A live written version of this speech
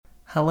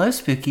Hello,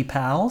 Spooky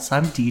Pals.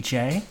 I'm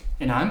DJ.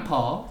 And I'm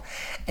Paul.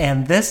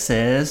 And this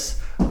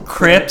is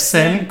Crips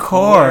and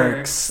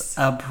Corks,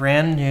 a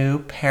brand new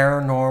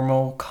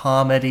paranormal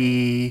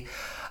comedy,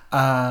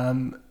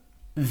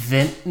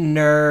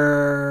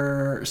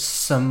 vintner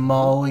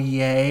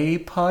sommelier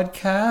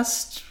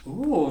podcast.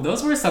 Ooh,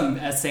 those were some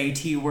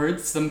SAT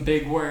words, some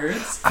big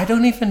words. I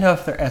don't even know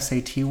if they're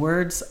SAT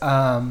words.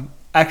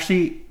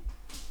 Actually,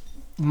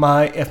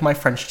 if my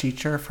French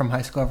teacher from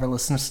high school ever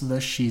listens to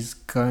this, she's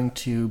going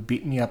to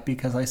beat me up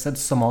because I said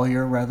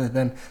sommelier rather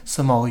than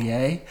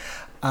sommelier.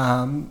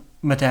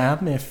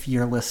 Madame, if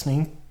you're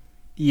listening,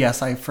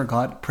 yes, I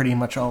forgot pretty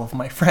much all of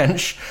my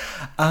French.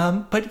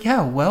 But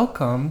yeah,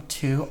 welcome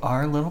to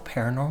our little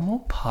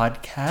paranormal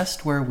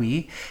podcast where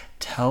we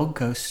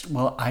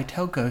I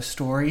tell ghost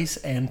stories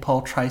and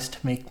Paul tries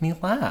to make me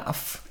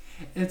laugh.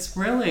 It's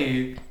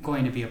really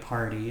going to be a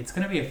party. It's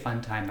going to be a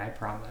fun time, I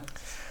promise.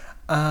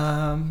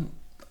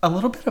 A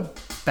little bit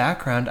of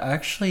background. I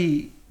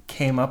actually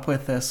came up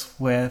with this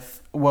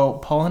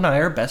Paul and I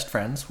are best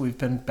friends. We've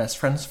been best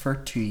friends for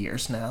 2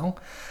 years now.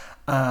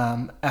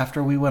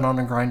 After we went on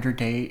a Grindr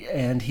date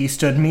and he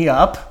stood me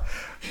up.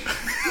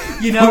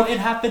 You know, it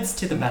happens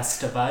to the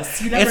best of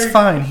us. It's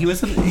fine.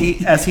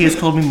 As he has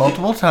told me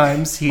multiple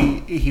times,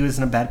 he was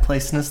in a bad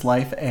place in his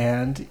life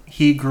and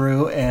he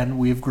grew and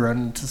we've grown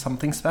into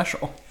something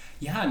special.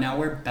 Yeah, now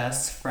we're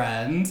best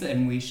friends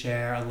and we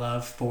share a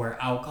love for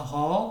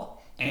alcohol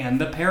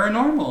and the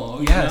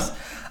paranormal. Yes.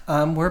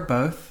 We're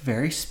both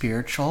very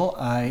spiritual.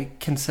 I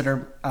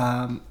consider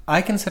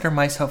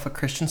myself a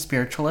Christian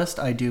spiritualist.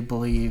 I do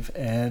believe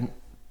in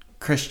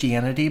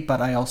Christianity, but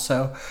I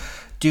also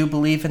do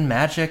believe in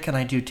magic, and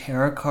I do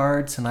tarot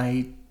cards, and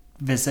I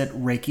visit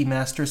Reiki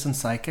masters and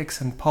psychics.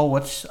 And Paul,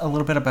 what's a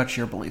little bit about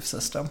your belief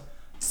system?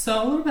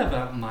 So a little bit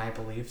about my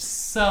beliefs.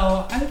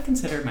 So I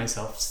consider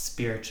myself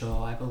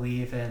spiritual. I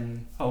believe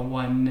in a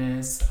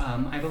oneness.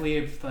 I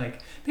believe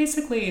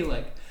basically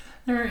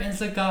there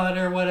is a God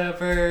or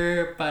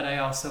whatever, but I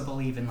also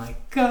believe in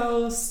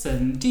ghosts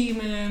and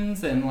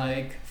demons and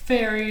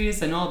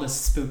fairies and all the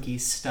spooky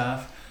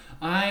stuff.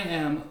 I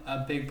am a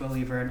big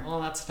believer in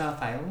all that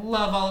stuff. I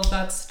love all of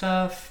that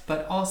stuff,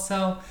 but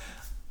also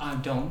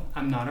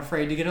I'm not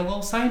afraid to get a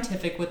little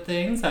scientific with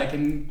things. I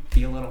can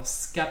be a little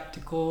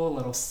skeptical, a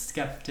little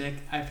skeptic.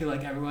 I feel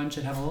like everyone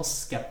should have a little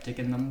skeptic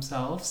in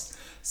themselves.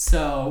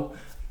 So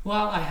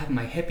while I have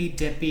my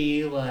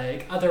hippy-dippy,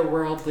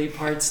 otherworldly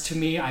parts to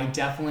me, I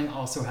definitely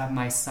also have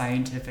my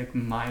scientific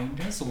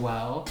mind as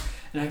well.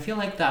 And I feel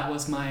like that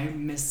was my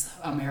Miss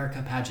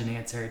America pageant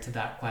answer to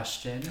that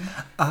question.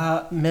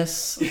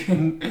 Miss,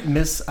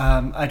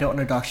 I don't want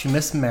to dox you,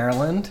 Miss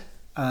Maryland,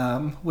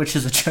 which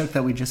is a joke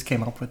that we just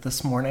came up with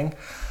this morning.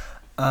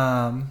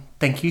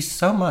 Thank you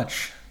so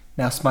much.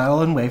 Now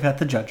smile and wave at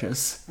the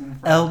judges.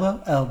 Mm-hmm.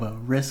 Elbow, elbow,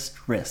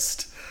 wrist,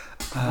 wrist.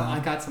 Well, I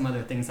got some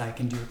other things I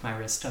can do with my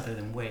wrist other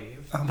than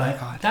wave. Oh my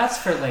God. That's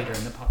for later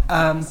in the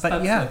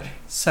podcast.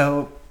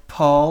 So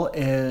Paul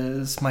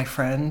is my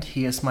friend.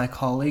 He is my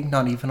colleague,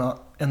 not even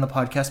in the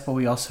podcast, but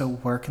we also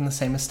work in the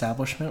same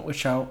establishment, which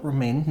shall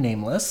remain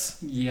nameless.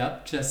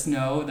 Yep, just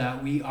know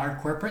that we are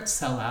corporate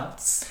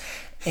sellouts.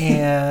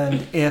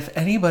 And if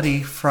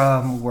anybody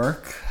from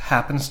work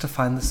happens to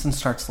find this and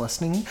starts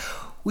listening,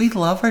 we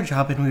love our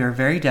job and we are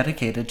very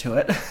dedicated to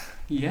it.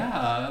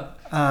 Yeah.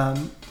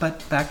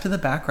 But back to the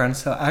background.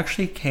 So I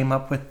actually came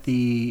up with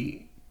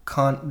the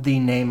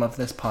name of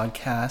this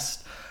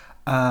podcast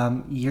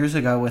years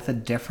ago with a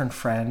different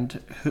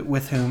friend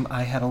with whom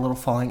I had a little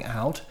falling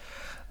out.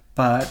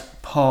 But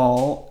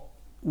Paul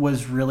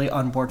was really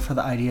on board for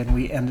the idea, and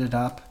we ended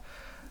up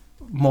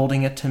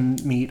molding it to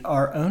meet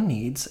our own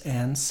needs.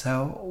 And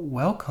so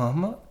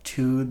welcome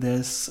to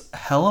this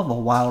hell of a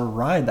wild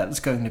ride that it's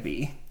going to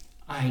be.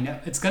 I know.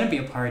 It's going to be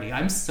a party.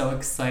 I'm so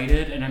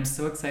excited, and I'm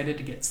so excited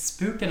to get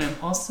spooked, and I'm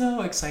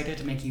also excited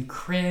to make you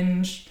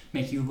cringe,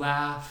 make you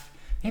laugh,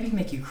 maybe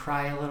make you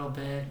cry a little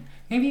bit,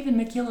 maybe even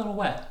make you a little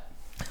wet.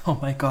 Oh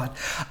my God.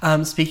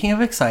 Speaking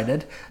of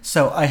excited,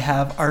 so I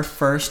have our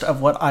first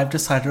of what I've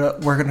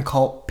decided we're going to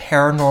call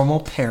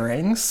paranormal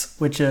pairings,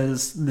 which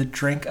is the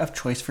drink of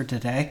choice for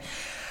today.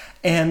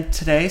 And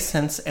today,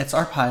 since it's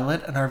our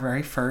pilot and our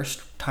very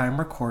first time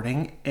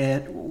recording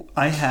it,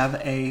 I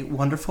have a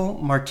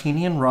wonderful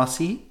Martini and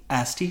Rossi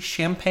Asti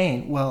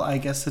champagne. Well, I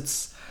guess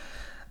it's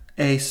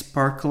a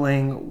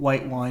sparkling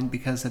white wine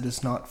because it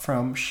is not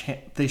from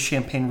the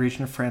Champagne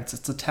region of France.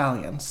 It's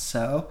Italian.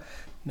 So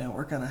now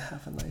we're going to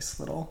have a nice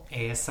little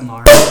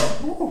ASMR.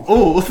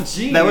 Oh,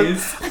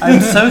 jeez. I'm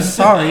so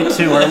sorry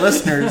to our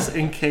listeners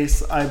in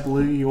case I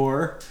blew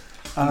your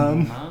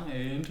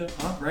mind.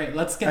 All right,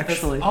 let's get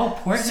this. Oh,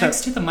 pour it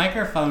next to the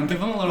microphone.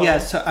 Give him a little. Yeah,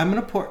 so I'm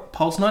going to pour.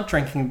 Paul's not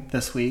drinking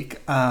this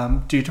week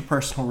due to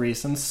personal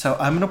reasons, so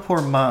I'm going to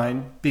pour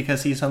mine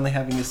because he's only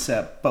having a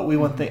sip, but we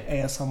want the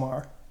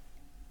ASMR.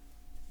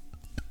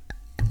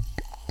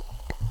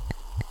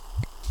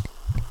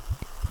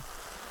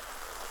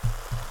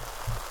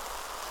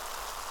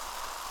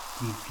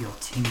 Do you feel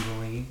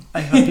tingly?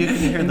 I hope you can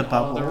hear the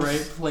bubbles. All the right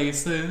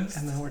places.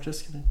 And then we're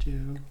just going to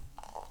do...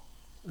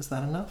 Is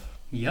that enough?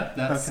 Yep,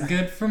 that's Okay.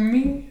 good for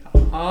me.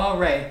 All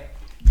right.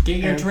 Get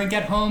your drink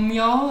at home,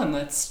 y'all, and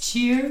let's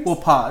cheers. We'll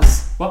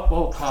pause.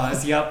 Whoa,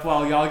 pause. Yep,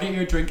 while y'all get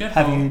your drink at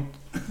Have home.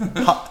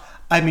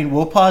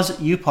 we'll pause,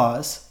 you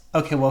pause.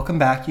 Okay, welcome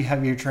back. You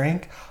have your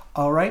drink.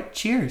 All right,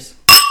 cheers.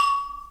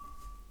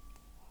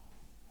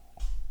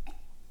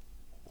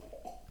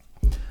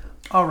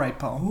 All right,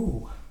 Paul.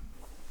 Ooh.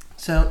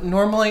 So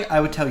normally I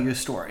would tell you a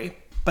story,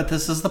 but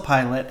this is the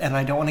pilot, and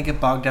I don't want to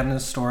get bogged down in the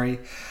story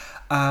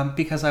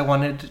because I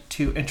wanted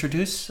to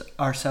introduce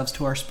ourselves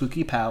to our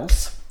spooky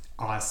pals.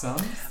 Awesome.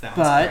 Sounds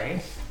But-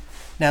 great.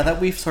 Now that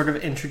we've sort of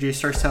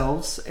introduced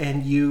ourselves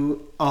and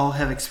you all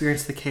have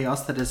experienced the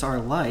chaos that is our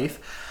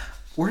life,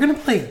 we're going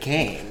to play a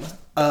game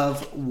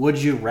of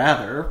Would You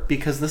Rather,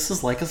 because this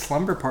is like a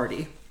slumber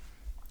party.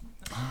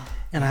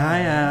 And I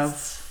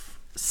have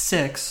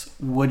 6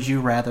 Would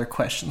You Rather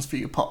questions for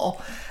you, Paul.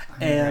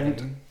 And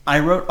ready. I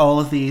wrote all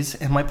of these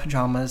in my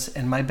pajamas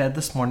in my bed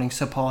this morning,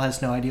 so Paul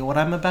has no idea what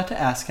I'm about to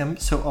ask him,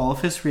 so all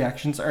of his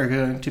reactions are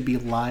going to be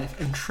live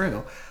and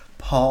true.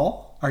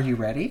 Paul, are you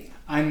ready?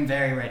 I'm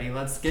very ready.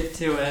 Let's get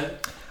to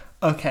it.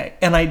 Okay,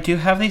 and I do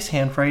have these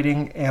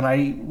handwriting, and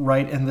I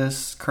write in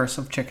this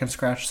cursive chicken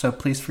scratch, so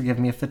please forgive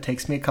me if it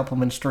takes me a couple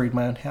minutes to read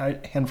my own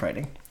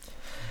handwriting.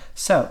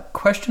 So,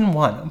 question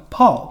 1.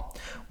 Paul,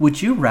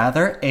 would you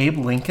rather Abe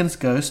Lincoln's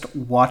ghost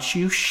watch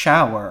you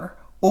shower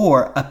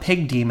or a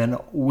pig demon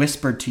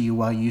whispered to you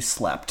while you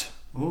slept?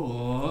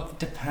 Ooh,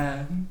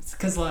 depends.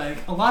 Because,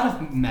 like, a lot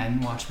of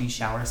men watch me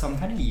shower, so I'm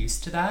kind of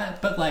used to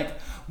that. But, like,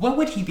 what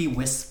would he be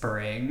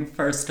whispering,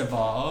 first of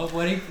all?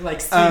 Would he,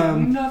 like,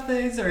 saying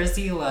nothing? Or is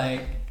he,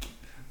 like,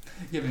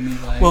 giving me,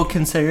 like... Well,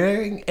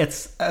 considering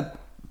it's a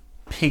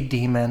pig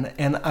demon,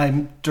 and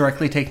I'm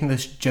directly taking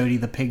this Jody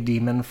the pig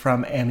demon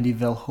from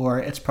Amityville Horror,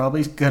 it's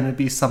probably going to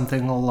be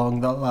something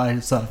along the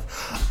lines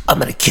of, I'm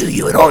going to kill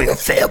you and all your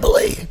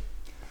family.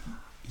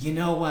 You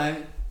know what?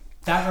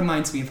 That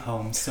reminds me of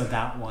home, so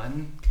that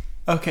one.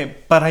 Okay,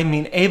 but I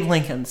mean, Abe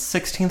Lincoln,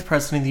 16th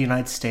president of the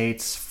United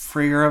States,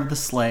 freer of the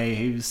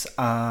slaves,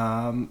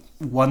 won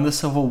the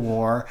Civil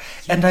War,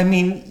 and I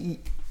mean,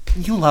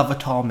 you love a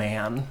tall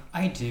man.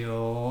 I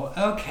do.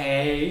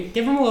 Okay,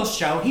 give him a little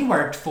show. He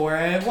worked for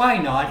it. Why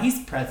not?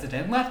 He's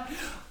president.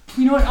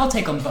 You know what? I'll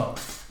take them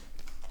both.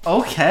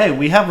 Okay,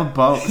 we have a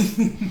both.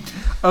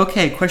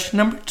 Okay, question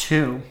number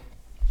 2.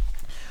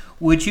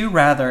 Would you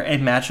rather a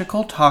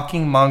magical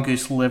talking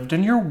mongoose lived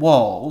in your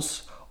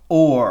walls,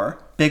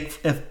 or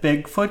if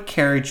Bigfoot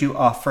carried you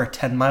off for a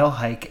 10-mile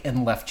hike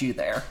and left you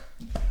there?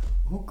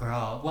 Oh,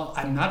 girl. Well,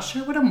 I'm not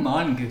sure what a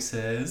mongoose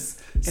is.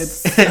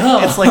 It's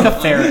like a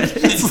ferret.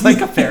 It's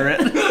like a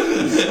ferret.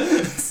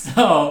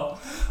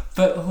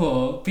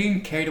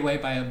 Being carried away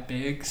by a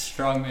big,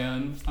 strong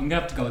man, I'm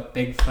gonna have to go with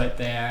Bigfoot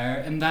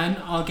there, and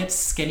then I'll get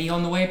skinny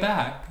on the way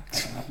back.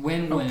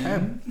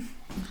 Win-win.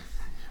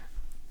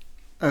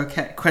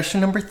 Okay,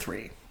 question number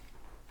 3.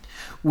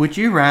 Would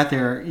you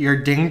rather your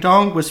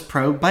ding-dong was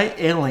probed by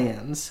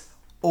aliens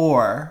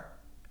or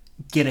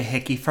get a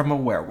hickey from a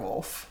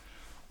werewolf?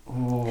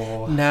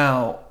 Ooh.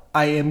 Now,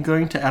 I am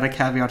going to add a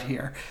caveat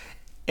here.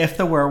 If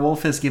the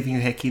werewolf is giving you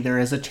a hickey, there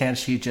is a chance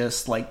she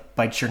just, like,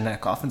 bites your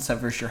neck off and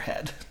severs your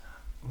head.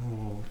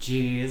 Ooh,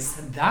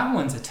 jeez. That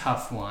one's a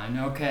tough one,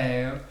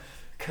 okay?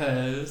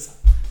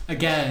 Because,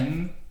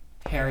 again,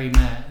 hairy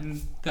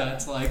men,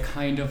 that's, like,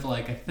 kind of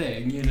like a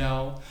thing, you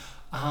know?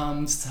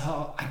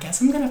 So I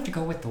guess I'm gonna have to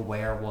go with the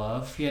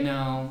werewolf, you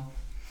know?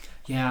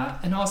 Yeah,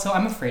 and also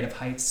I'm afraid of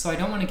heights, so I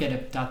don't want to get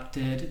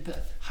abducted. The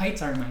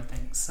heights aren't my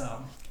thing,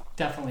 so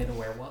definitely the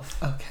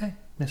werewolf. Okay,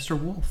 Mr.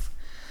 Wolf.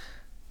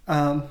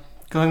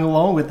 Going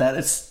along with that,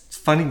 it's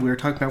funny we were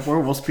talking about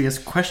werewolves because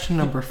question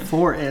number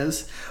 4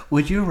 is,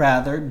 would you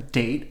rather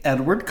date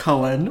Edward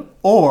Cullen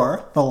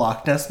or the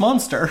Loch Ness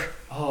Monster?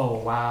 Oh,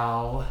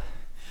 wow.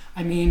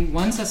 I mean,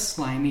 one's a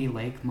slimy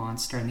lake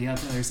monster and the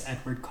other's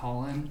Edward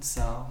Cullen,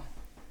 so...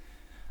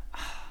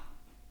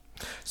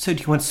 So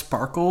do you want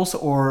sparkles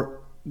or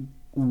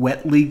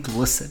wetly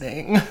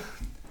glistening?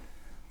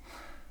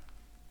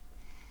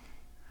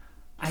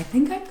 I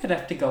think I'm gonna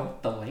have to go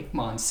with the lake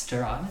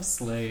monster,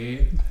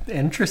 honestly.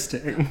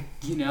 Interesting.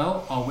 You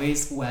know,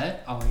 always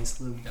wet, always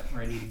lubed up,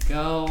 ready to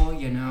go.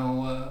 You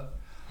know,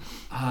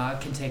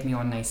 can take me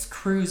on nice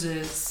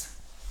cruises.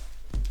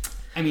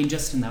 I mean,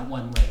 just in that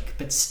one lake,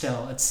 but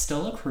still, it's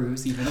still a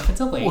cruise, even if it's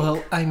a lake.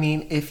 Well, I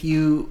mean, if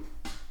you...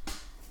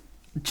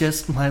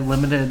 Just my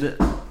limited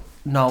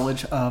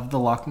knowledge of the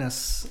Loch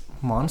Ness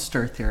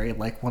Monster theory,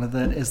 like, one of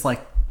it is,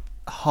 like,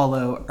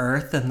 hollow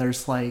earth, and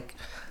there's, like,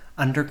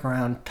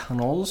 underground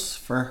tunnels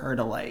for her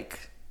to,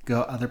 like,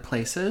 go other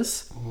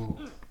places. Ooh.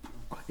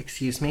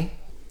 Excuse me.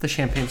 The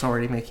champagne's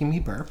already making me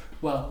burp.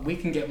 Well, we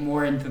can get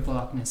more into the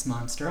Loch Ness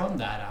Monster on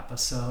that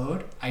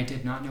episode. I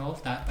did not know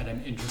of that, but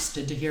I'm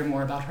interested to hear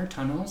more about her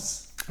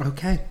tunnels.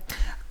 Okay.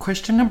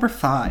 Question number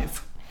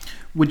 5.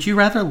 Would you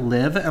rather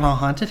live in a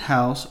haunted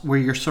house where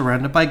you're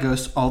surrounded by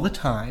ghosts all the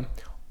time,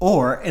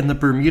 or in the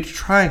Bermuda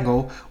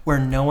Triangle where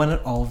no one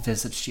at all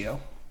visits you?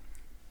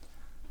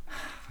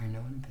 Where no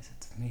one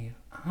visits me.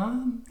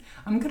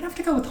 I'm gonna have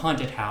to go with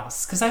haunted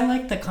house because I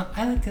like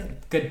a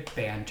good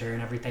banter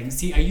and everything.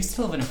 See, I used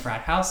to live in a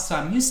frat house, so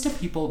I'm used to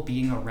people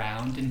being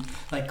around and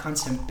like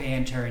constant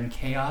banter and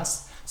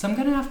chaos. So I'm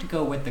gonna have to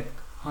go with the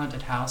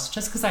haunted house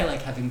just because I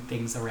like having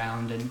things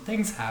around and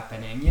things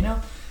happening. You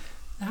know,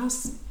 the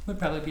house would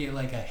probably be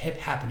like a hip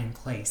happening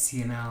place.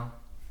 You know.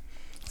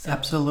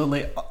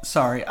 Absolutely.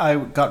 Sorry, I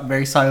got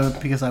very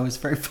silent because I was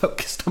very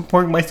focused on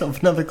pouring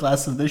myself another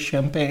glass of this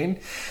champagne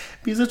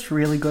because it's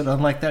really good,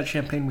 unlike that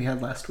champagne we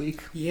had last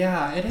week.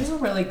 Yeah, it is a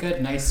really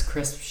good, nice,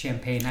 crisp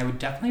champagne. I would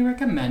definitely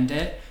recommend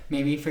it.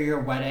 Maybe for your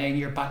wedding,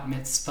 your bat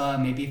mitzvah,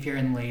 maybe if you're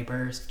in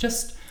labor,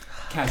 just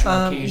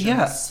casual occasions.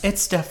 Yeah,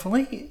 it's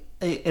definitely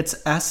it's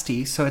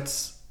Asti, so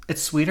it's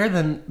sweeter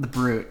than the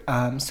Brut.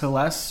 So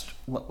last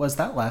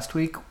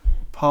week,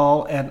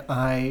 Paul and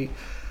I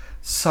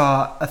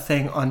saw a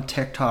thing on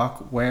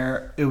TikTok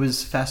where it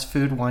was fast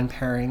food wine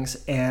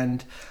pairings,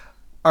 and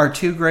our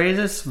two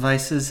greatest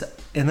vices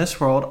in this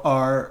world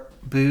are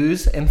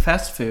booze and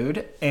fast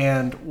food,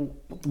 and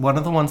one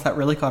of the ones that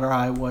really caught our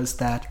eye was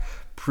that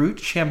Brut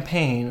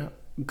champagne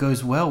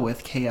goes well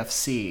with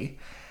KFC.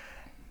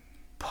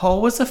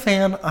 Paul was a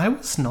fan, I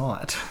was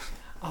not.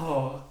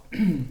 Oh,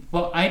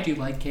 well, I do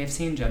like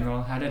KFC in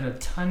general. Had it a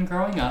ton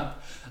growing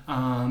up.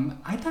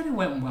 I thought it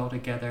went well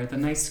together. The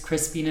nice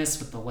crispiness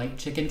with the light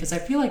chicken, because I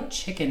feel like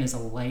chicken is a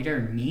lighter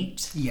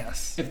meat.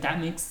 Yes. If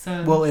that makes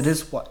sense. Well, it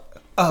is what?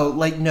 Oh,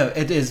 like, no,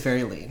 it is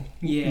very lean.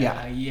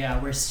 Yeah.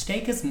 Where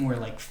steak is more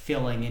like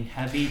filling and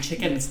heavy.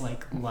 Chicken's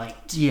like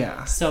light.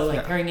 Yeah. So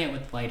like pairing it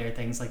with lighter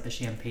things like the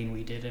champagne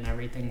we did and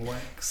everything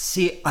works.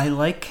 See, I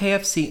like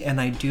KFC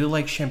and I do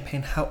like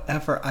champagne.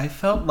 However, I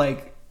felt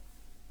like,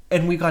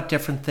 and we got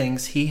different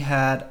things. He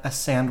had a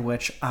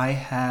sandwich. I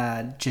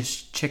had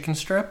just chicken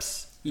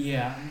strips.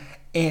 Yeah.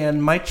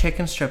 And my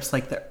chicken strips,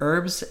 like the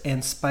herbs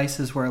and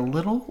spices were a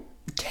little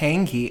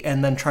tangy,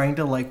 and then trying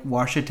to like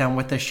wash it down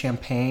with the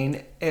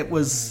champagne, there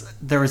was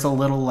a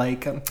little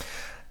like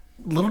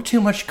little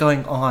too much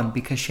going on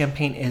because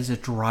champagne is a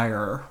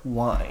drier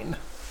wine.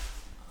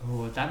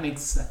 Oh, that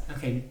makes...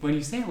 Okay, when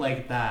you say it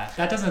like that,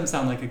 that doesn't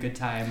sound like a good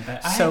time,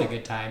 but I had a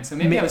good time, so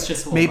maybe I was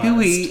just a little buzzed.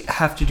 We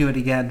have to do it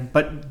again,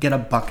 but get a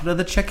bucket of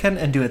the chicken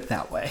and do it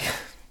that way.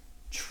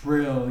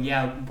 True,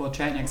 yeah, we'll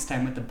try it next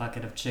time with the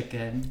bucket of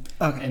chicken.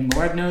 Okay. And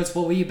Lord knows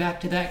we'll be back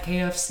to that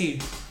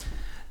KFC.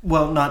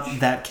 Well, not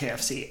that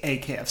KFC, a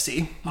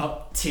KFC.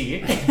 Oh,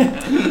 tea.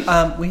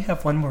 We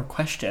have one more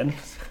question.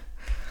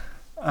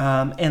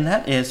 And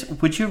that is,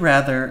 would you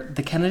rather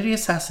the Kennedy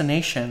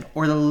assassination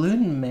or the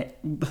moon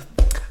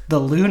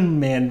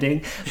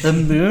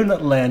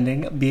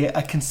landing be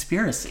a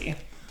conspiracy?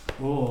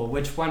 Ooh,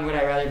 which one would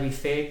I rather be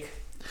fake?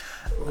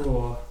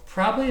 Ooh,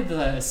 probably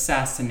the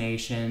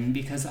assassination,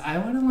 because I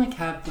wouldn't like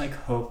have like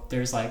hope.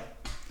 There's like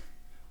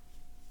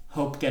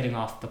hope getting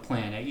off the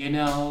planet, you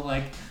know,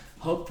 like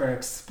hope for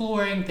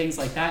exploring, things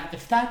like that.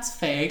 If that's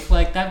fake,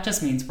 like that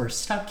just means we're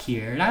stuck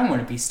here, and I don't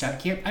want to be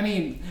stuck here. I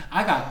mean,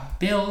 I got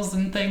bills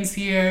and things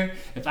here.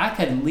 If I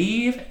could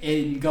leave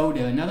and go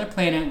to another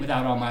planet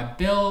without all my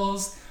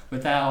bills,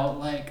 without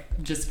like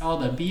just all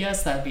the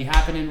BS that'd be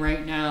happening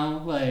right now,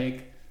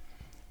 like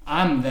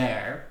I'm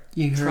there.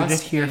 You heard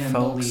Trust it here, and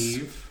folks.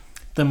 believe.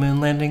 The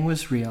moon landing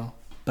was real,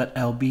 but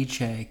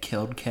LBJ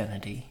killed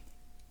Kennedy.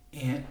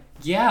 And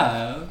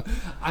yeah,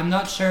 I'm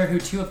not sure who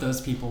two of those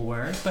people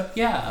were, but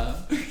yeah.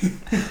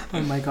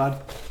 Oh my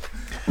god.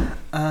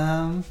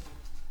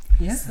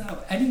 Yeah.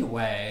 So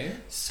anyway.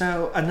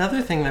 So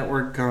another thing that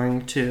we're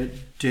going to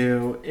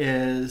do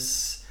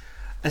is,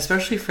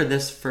 especially for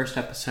this first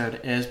episode,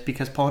 is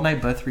because Paul and I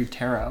both read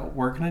tarot,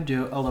 we're going to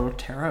do a little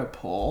tarot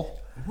pull.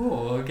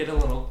 Ooh, get a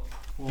little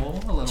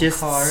pull, a little just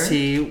card.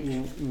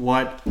 See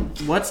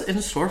what's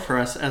in store for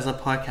us as a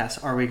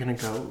podcast. Are we going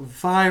to go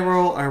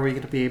viral? Are we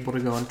going to be able to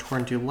go on tour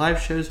and do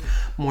live shows?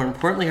 More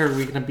importantly, are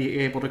we going to be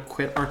able to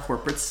quit our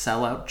corporate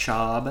sellout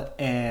job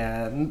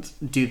and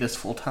do this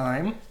full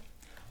time?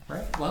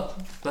 Right, well,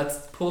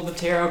 let's pull the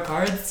tarot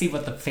cards, see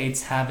what the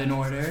fates have in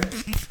order.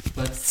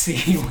 Let's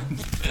see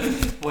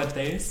what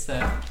they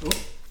said. Ooh,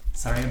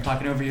 sorry, I'm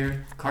talking over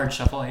your card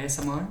shuffle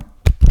ASMR.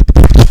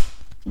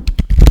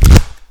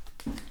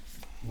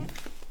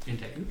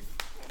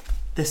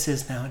 This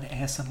is now an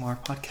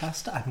ASMR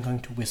podcast. I'm going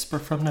to whisper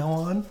from now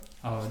on.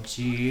 Oh,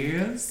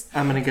 jeez.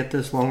 I'm going to get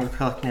those long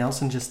acrylic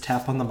nails and just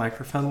tap on the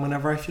microphone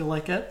whenever I feel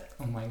like it.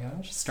 Oh my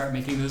gosh, start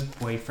making those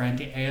boyfriend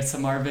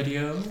ASMR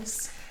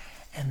videos.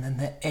 And then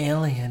the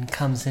alien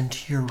comes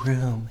into your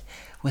room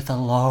with a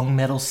long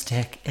metal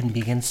stick and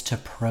begins to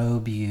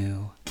probe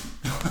you.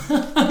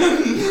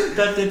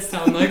 That did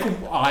sound like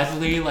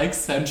oddly like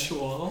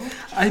sensual.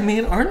 I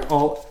mean, aren't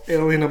all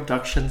alien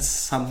abductions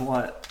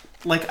somewhat...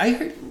 Like, I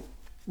heard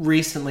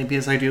recently,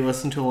 because I do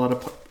listen to a lot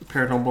of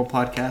paranormal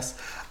podcasts,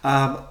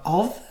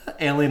 all the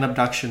alien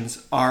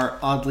abductions are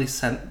oddly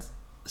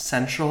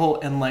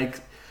sensual, and like,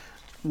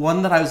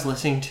 one that I was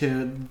listening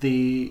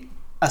to,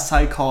 a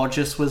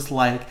psychologist was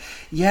like,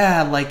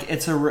 yeah, like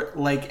it's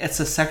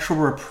a sexual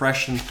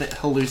repression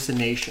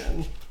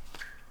hallucination.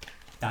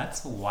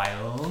 That's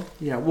wild.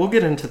 Yeah, we'll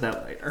get into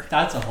that later.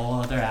 That's a whole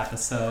other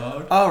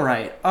episode. All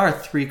right, our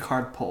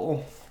 3-card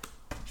pull.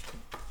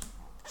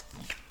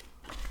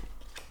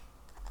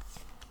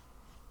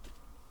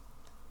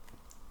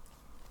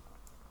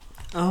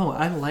 Oh,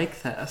 I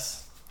like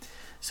this.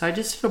 So I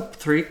just did a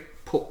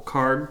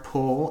 3-card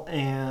pull,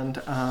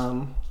 and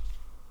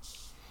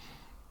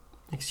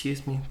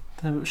excuse me,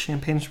 the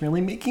champagne's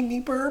really making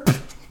me burp.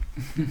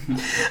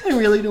 I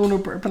really don't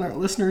want to burp in our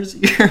listeners'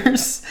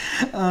 ears.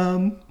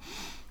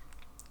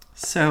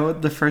 So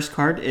the first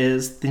card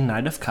is the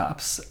Knight of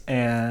Cups,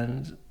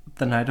 and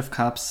the Knight of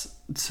Cups,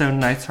 so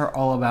Knights are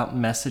all about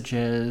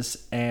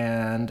messages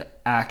and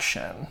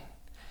action.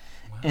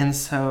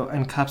 Wow.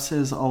 And Cups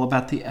is all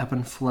about the ebb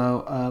and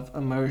flow of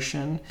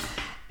emotion.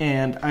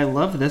 And I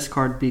love this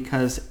card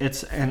because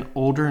it's an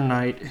older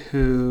knight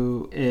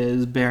who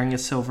is bearing a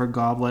silver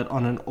goblet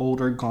on an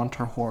older,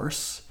 gaunter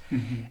horse.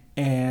 Mm-hmm.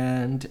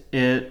 And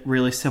it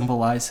really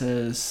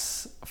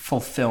symbolizes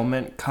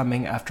fulfillment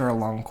coming after a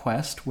long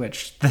quest,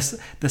 which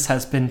this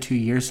has been 2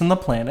 years in the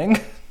planning.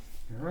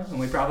 And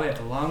we probably have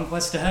a long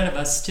quest ahead of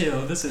us,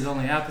 too. This is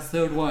only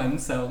episode 1,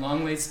 so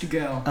long ways to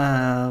go.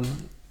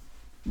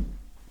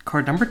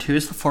 Card number 2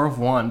 is the Four of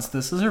Wands.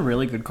 This is a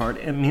really good card.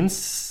 It means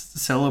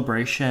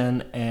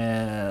celebration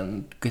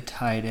and good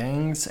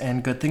tidings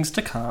and good things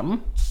to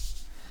come.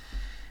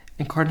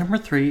 And card number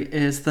 3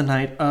 is the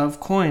Knight of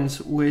Coins,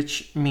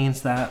 which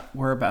means that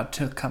we're about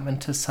to come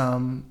into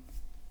some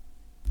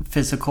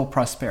physical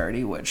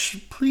prosperity,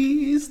 which,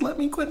 please let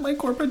me quit my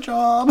corporate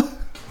job.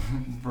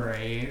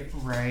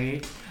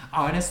 Right.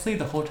 Honestly,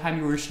 the whole time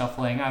you were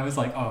shuffling, I was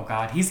like, oh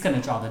god, he's going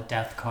to draw the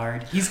death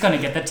card. He's going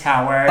to get the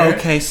tower.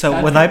 Okay, so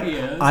that's when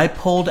I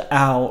pulled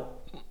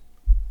out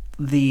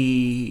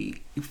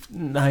the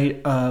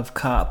Knight of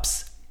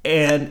Cups,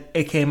 and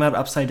it came out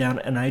upside down,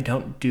 and I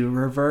don't do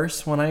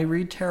reverse when I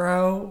read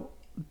tarot.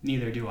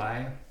 Neither do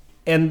I.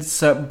 And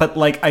so, but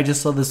like, I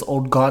just saw this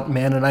old gaunt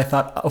man, and I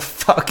thought, oh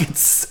fuck,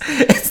 it's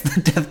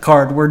the death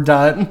card. We're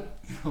done.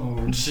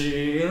 Oh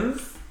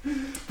jeez.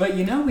 But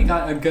we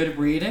got a good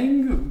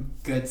reading,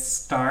 good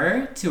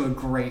start to a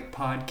great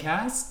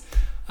podcast.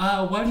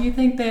 What do you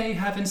think they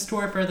have in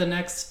store for the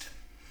next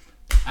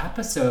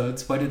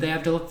episodes? What do they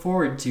have to look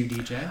forward to,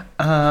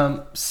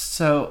 DJ?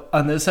 So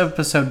on this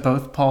episode,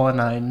 both Paul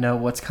and I know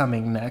what's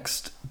coming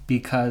next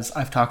because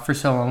I've talked for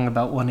so long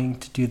about wanting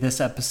to do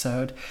this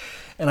episode,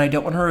 and I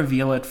don't want to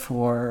reveal it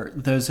for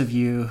those of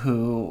you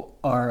who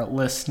are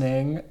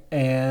listening,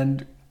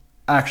 and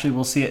actually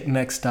we'll see it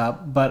next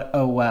up, but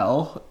oh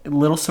well, a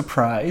little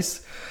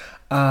surprise.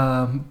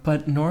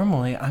 But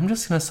normally I'm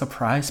just going to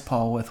surprise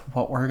Paul with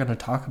what we're going to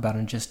talk about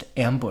and just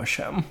ambush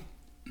him.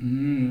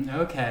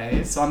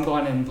 Okay, so I'm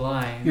going in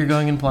blind. You're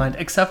going in blind,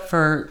 except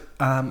for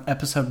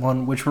episode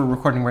 1, which we're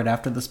recording right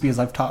after this because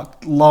I've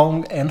talked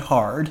long and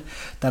hard,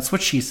 that's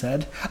what she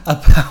said,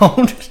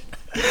 about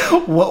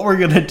what we're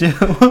going to do.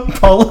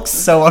 Paul looks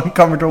so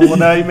uncomfortable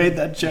when I made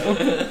that joke.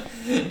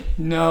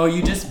 No,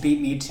 you just beat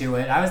me to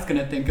it. I was going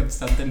to think of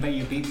something, but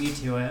you beat me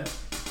to it.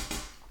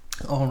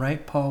 All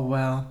right, Paul,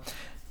 well,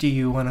 do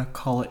you want to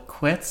call it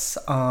quits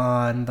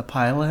on the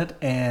pilot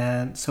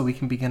and so we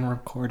can begin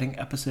recording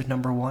episode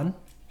number 1?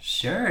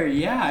 Sure,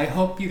 yeah. I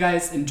hope you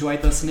guys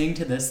enjoyed listening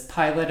to this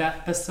pilot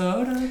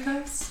episode of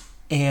us.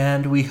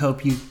 And we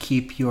hope you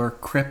keep your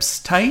crips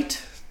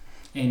tight.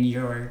 And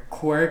your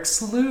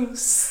quirks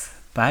loose.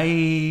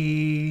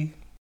 Bye.